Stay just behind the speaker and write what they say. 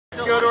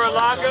your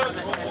lockup.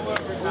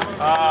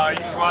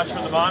 You can watch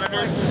from the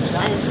monitors.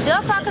 And it's 2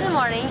 o'clock in the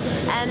morning,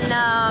 and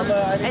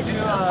it's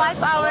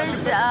 5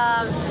 hours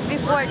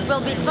before it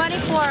will be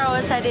 24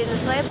 hours I didn't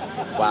sleep.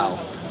 Wow.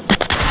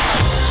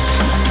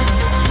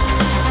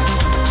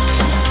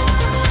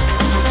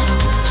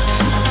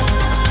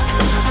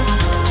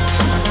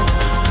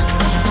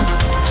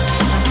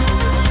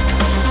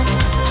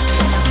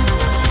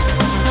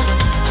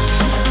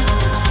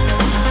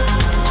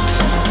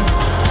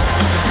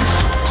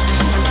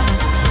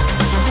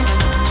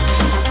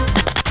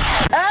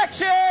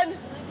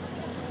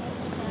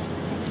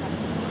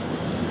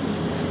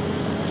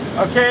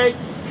 Okay,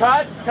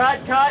 cut.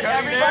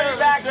 Everybody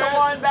back to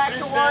one, back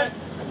to one.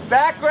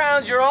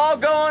 Backgrounds, you're all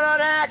going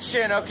on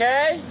action,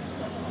 okay?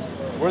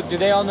 Do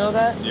they all know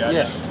that?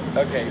 Yes.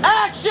 Okay.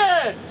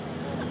 Action!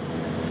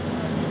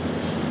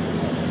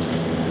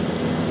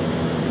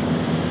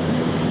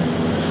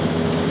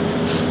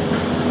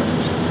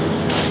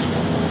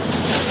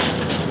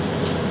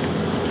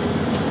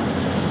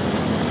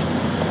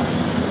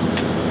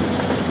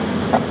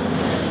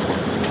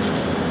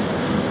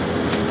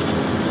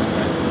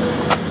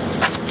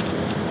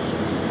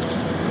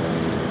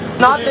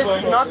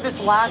 Not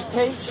this last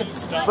take,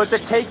 but the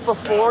take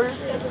before.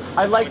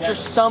 I liked your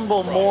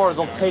stumble more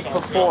than take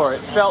before. It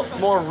felt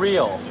more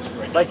real.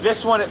 Like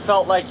this one, it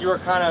felt like you were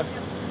kind of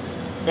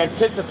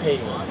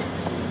anticipating.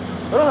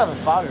 We don't have a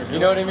fogger. You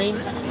know what I mean?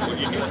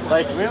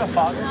 Like we have a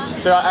fogger.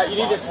 So you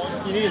need to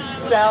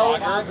sell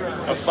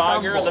a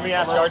fogger. Let me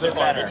ask Arthur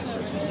better.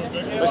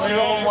 Let's do it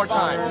one more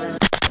time.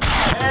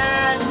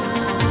 And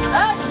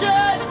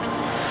action!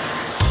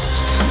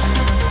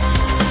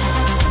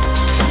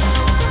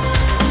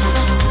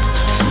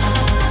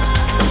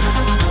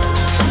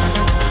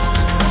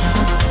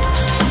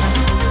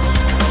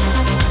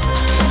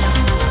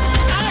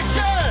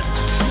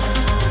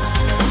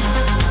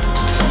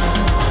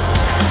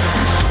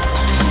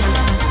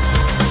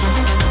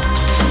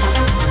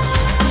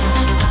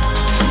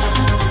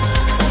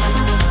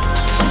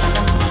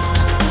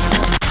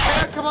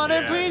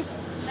 Please,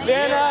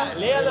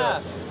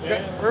 Lena.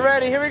 We're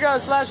ready. Here we go.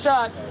 It's last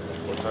shot.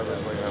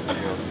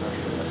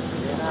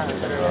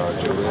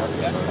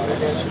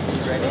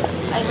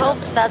 I hope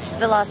that's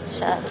the last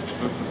shot.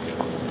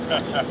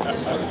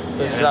 So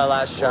this is our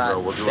last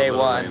shot. Day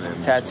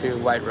 1. T.A.T.u.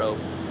 White Robe.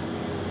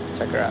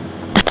 Check her out.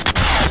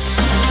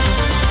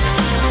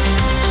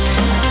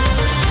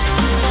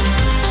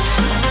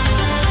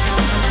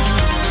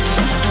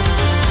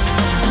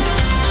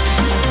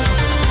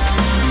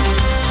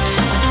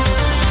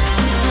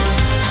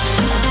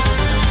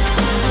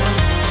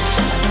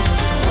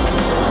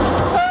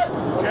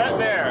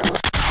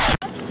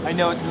 I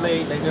know it's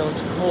late, I know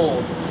it's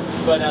cold,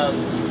 but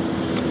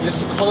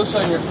this is close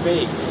on your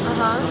face.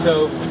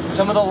 So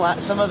some of the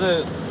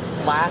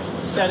last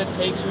set of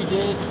takes we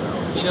did,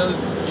 you know,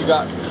 you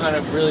got kind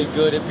of really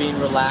good at being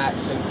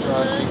relaxed and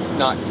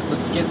drunk.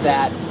 Let's get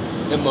that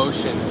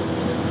emotion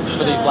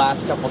for these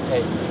last couple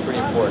takes. It's pretty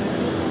important.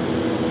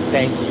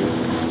 Thank you.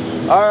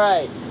 All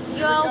right.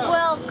 You're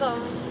welcome.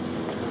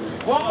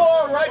 One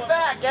more, right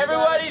back.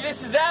 Everybody,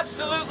 this is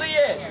absolutely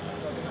it.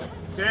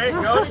 Okay,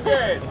 go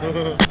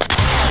again.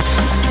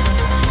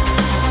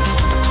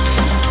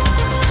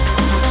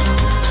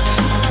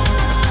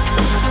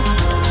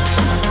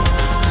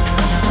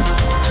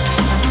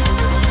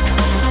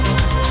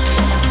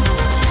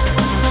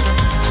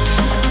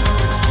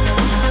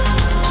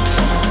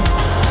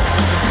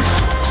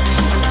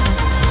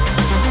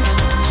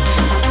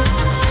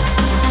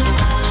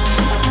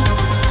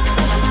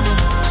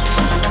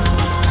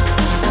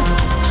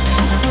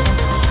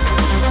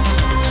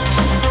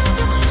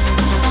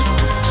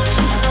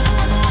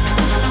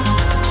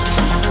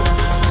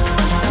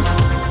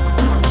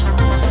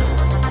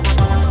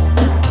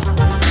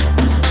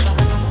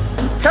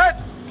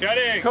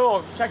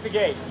 Cool. Check the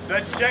gate.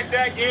 Let's check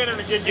that gate and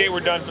the good gate. We're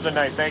done for the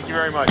night. Thank you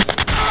very much.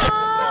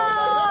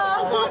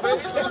 Oh!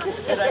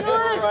 You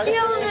want to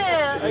kill me?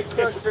 I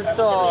crushed your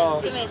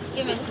dog. Give me.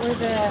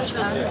 Which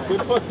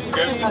one?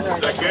 Good? Is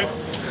that good?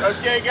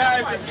 Okay,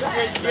 guys. This is a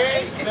good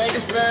gate. Thank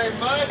you very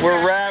much.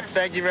 We're wrapped.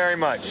 Thank you very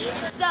much.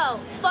 So,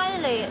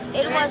 finally,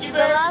 it was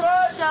the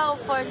last shot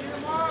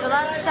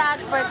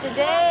for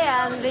today,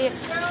 and the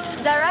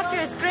director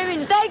is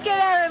screaming, "Thank you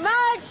very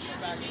much!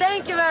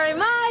 Thank you very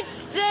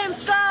much,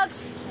 James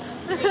Cox!"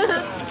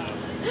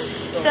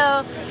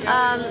 So,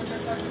 I'm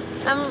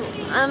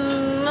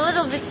a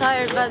little bit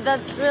tired, but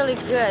that's really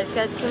good,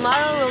 because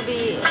tomorrow will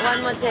be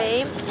one more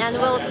day, and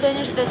we'll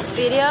finish this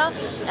video,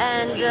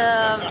 and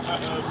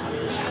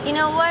you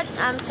know what?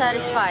 I'm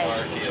satisfied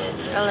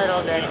a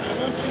little bit.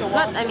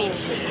 Not, I mean,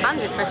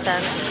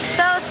 100%.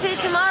 So, see you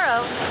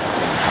tomorrow.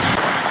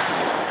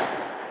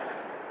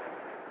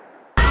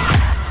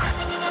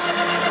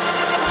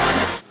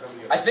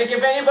 I think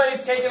if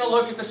anybody's taking a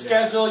look at the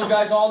schedule, you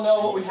guys all know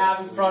what we have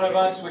in front of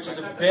us, which is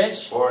a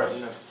bitch,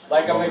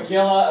 like a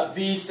Megillah, a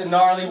beast, a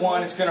gnarly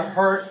one. It's gonna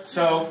hurt.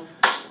 So,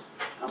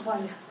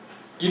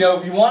 you know,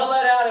 if you want to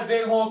let out a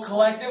big whole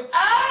collective,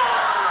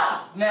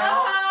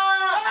 now,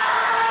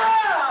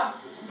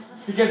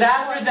 Because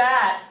after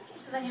that,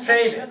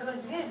 save it.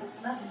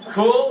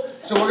 Cool?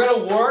 So we're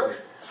going to work.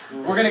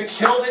 We're going to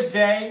kill this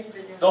day.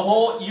 The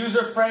whole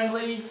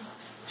user-friendly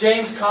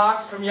James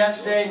Cox from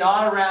yesterday,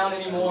 not around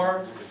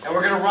anymore. And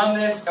we're going to run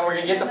this, and we're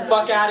going to get the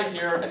fuck out of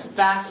here as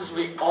fast as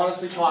we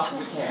honestly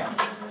possibly can.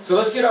 So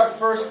let's get our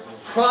first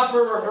proper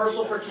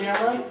rehearsal for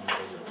camera.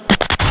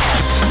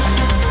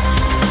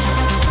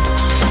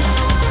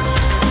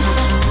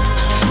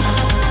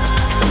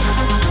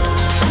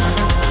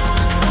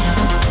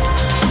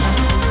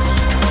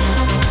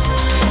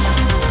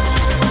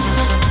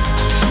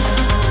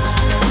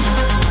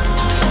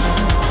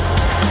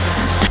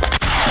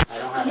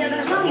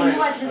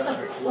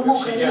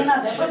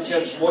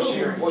 Just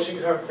washing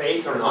her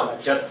face or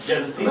not? Just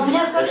everything.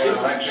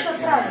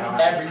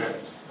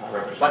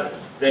 But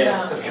the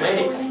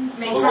cosmetic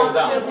will go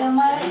down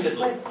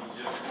immediately.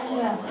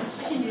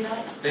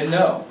 Then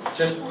no,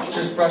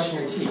 just brushing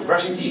your teeth.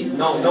 Brushing teeth,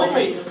 no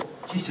face.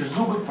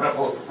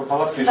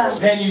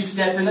 Then you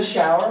step in the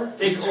shower.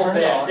 Take off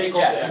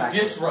the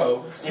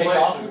disrobe. Take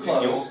off the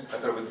clothes.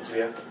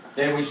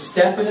 Then we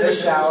step into the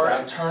shower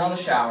and turn on the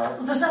shower.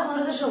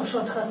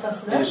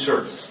 In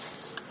shorts.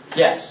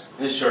 Yes.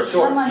 In shorts.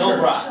 No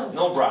bra.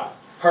 No bra.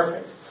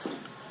 Perfect.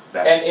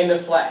 And in the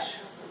flesh.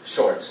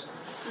 Shorts.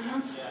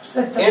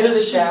 Into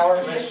the shower.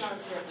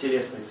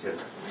 Интересный цвет.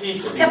 The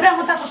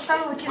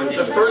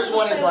first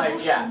one is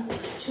like, yeah.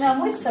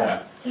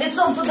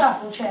 Лицом туда,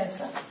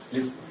 получается.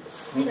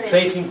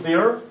 Facing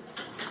mirror?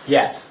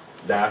 Yes.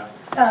 Да.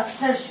 Так,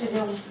 дальше что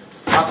делаем?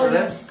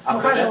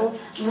 Ухожу.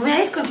 У меня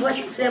есть какое-то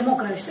полотенце, я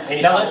мокрая вся.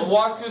 Now let's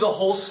walk through the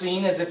whole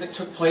scene as if it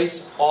took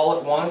place all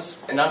at once,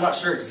 and I'm not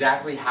sure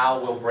exactly how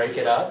we'll break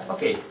it up.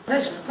 Okay.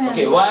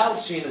 Okay, while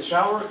she's in the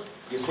shower,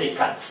 you say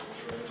cut.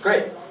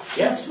 Great.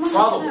 Yes?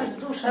 Probably.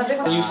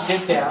 When you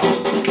sit down.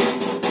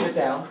 Sit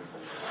down.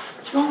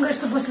 Он говорит,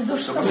 что после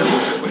душа...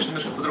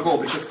 Немножко по-другому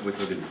прическа будет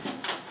выглядеть.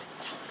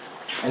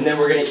 And then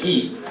we're going to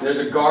eat. There's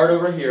a guard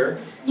over here.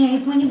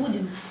 Нет, мы не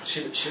будем.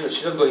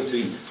 She's not going to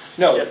eat.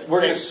 No,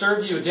 we're going to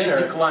serve you dinner,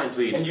 decline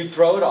to eat. And you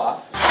throw it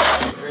off.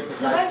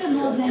 Давай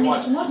вино для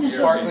Америки. Можно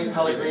sparkling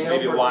Pellegrino?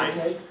 Maybe wine,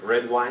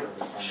 red wine.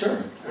 Sure.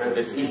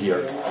 It's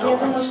easier. Я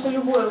думаю, что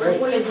любой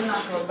алкоголь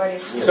одинаково,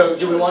 Борис. So,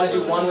 do we want to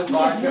do one with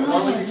vodka,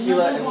 one with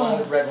tequila, and one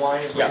with red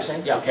wine? Is what you're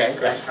saying? Yeah. Okay.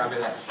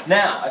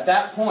 Now, at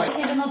that point.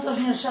 Если вино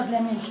тоже не решат для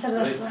Америки,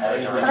 тогда что?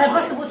 Тогда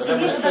просто будут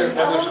сидеть вот так в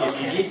столовой.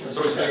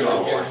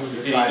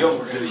 Перейдем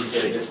к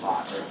следующей.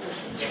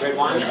 Red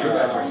wine.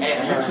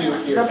 And you two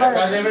here.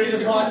 Guys, everybody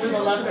just walk to the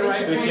left and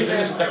right.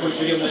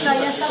 Слушай, а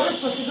я сажусь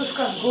после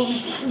душка в голову,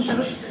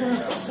 сажусь на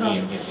стол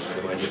сразу.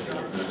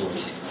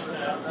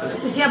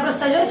 То есть я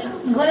просто лежу,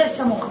 голова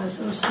вся мокрая,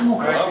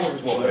 мокрая.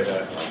 Мокрая,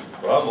 да.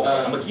 Браво.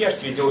 А макияж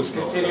тебе делают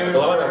снова.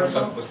 Голова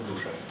должна быть после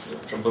душа,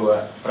 чтобы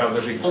было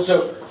правда жить.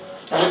 So,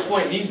 at this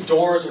point, these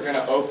doors are going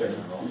to open.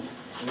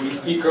 These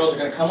feet girls are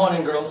going to come on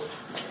in, girls.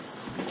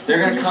 They're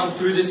going to come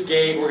through this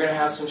gate. We're going to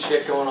have some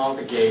shit going on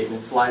with the gate, and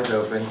it slides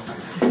open.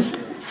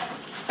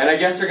 And I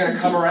guess they're going to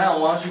come around.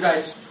 Why don't you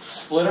guys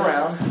split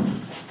around?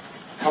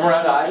 Come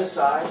around to either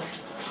side.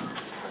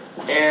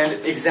 And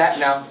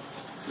now,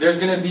 there's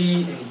going to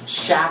be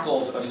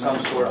shackles of some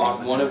sort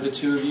on one of the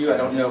two of you. I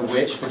don't know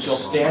which, but you'll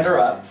stand her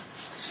up.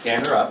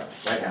 Stand her up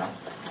right now.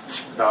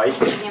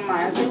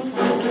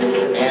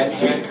 And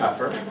handcuff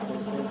her.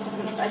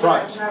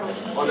 Front.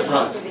 On the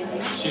front.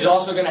 She's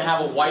also going to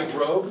have a white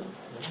robe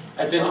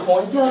at this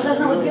point.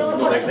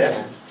 Like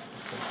that.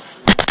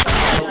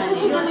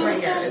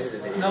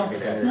 No?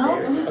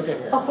 Okay.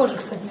 Похоже,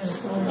 кстати, между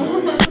собой.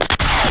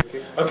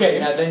 Okay,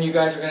 now then you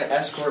guys are going to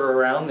escort her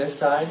around this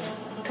side.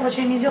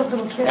 Короче, они делают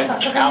руки.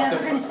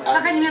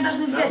 Как они меня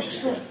должны взять?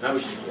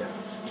 Наручники.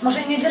 Может,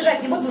 они меня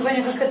держать не будут,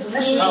 говорю, как эту,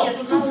 знаешь? Нет,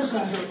 тут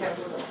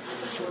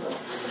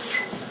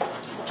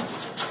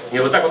Не,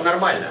 вот так вот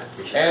нормально.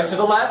 And to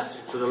the left.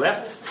 To the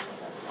left.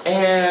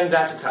 And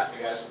that's a cut.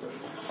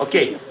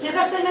 Okay. Мне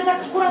кажется, они меня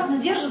так аккуратно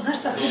держат, знаешь,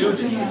 так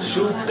ведут меня.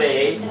 Should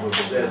they,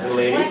 the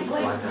ladies,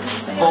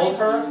 hold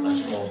her?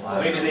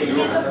 Maybe they do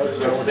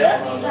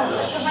that?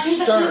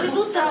 Stern.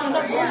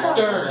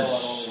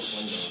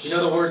 You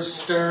know the word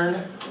stern?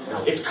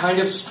 It's kind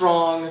of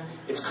strong.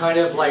 It's kind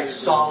of like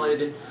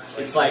solid.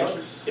 It's like,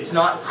 it's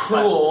not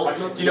cruel.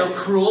 You know,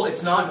 cruel?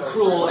 It's not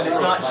cruel and it's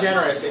not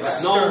generous. It's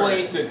stern. No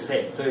way to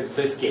escape.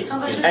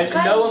 And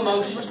no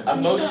emotion.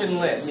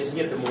 Emotionless.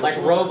 Like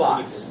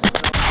robots.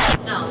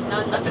 No,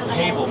 not At the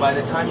table, by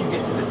the time you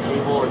get to the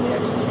table and the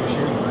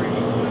execution,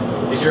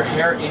 is your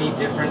hair any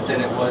different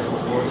than it was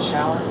before the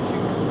shower?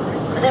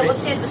 Когда вот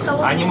все эти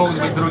столовые... Они могут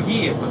быть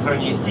другие по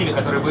сравнению с теми,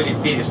 которые были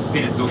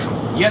перед душем.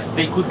 Yes,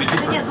 they could be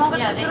different. Нет, могут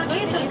быть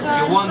другие,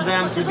 только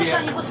после душа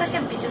они будут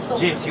совсем писецом.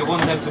 James, you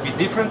want them to be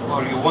different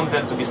or you want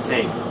them to be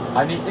same?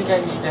 I think I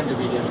need them to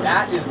be different.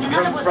 That is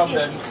from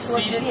the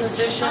seated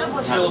position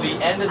till the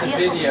end of the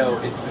video,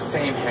 it's the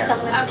same hair.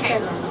 Okay,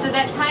 so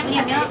that time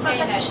you say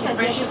that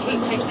brush your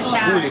teeth, take the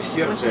shower, Пули в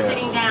сердце,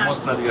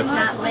 мозг наверх.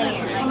 not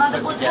linear. Надо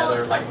будет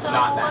волосы как-то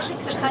уложить,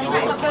 потому что они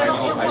будут как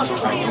ровные кожу.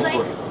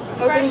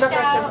 brushed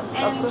out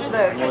and just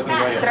put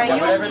back.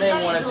 Whatever they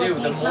want to do,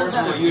 the more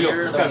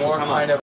severe, the more kind of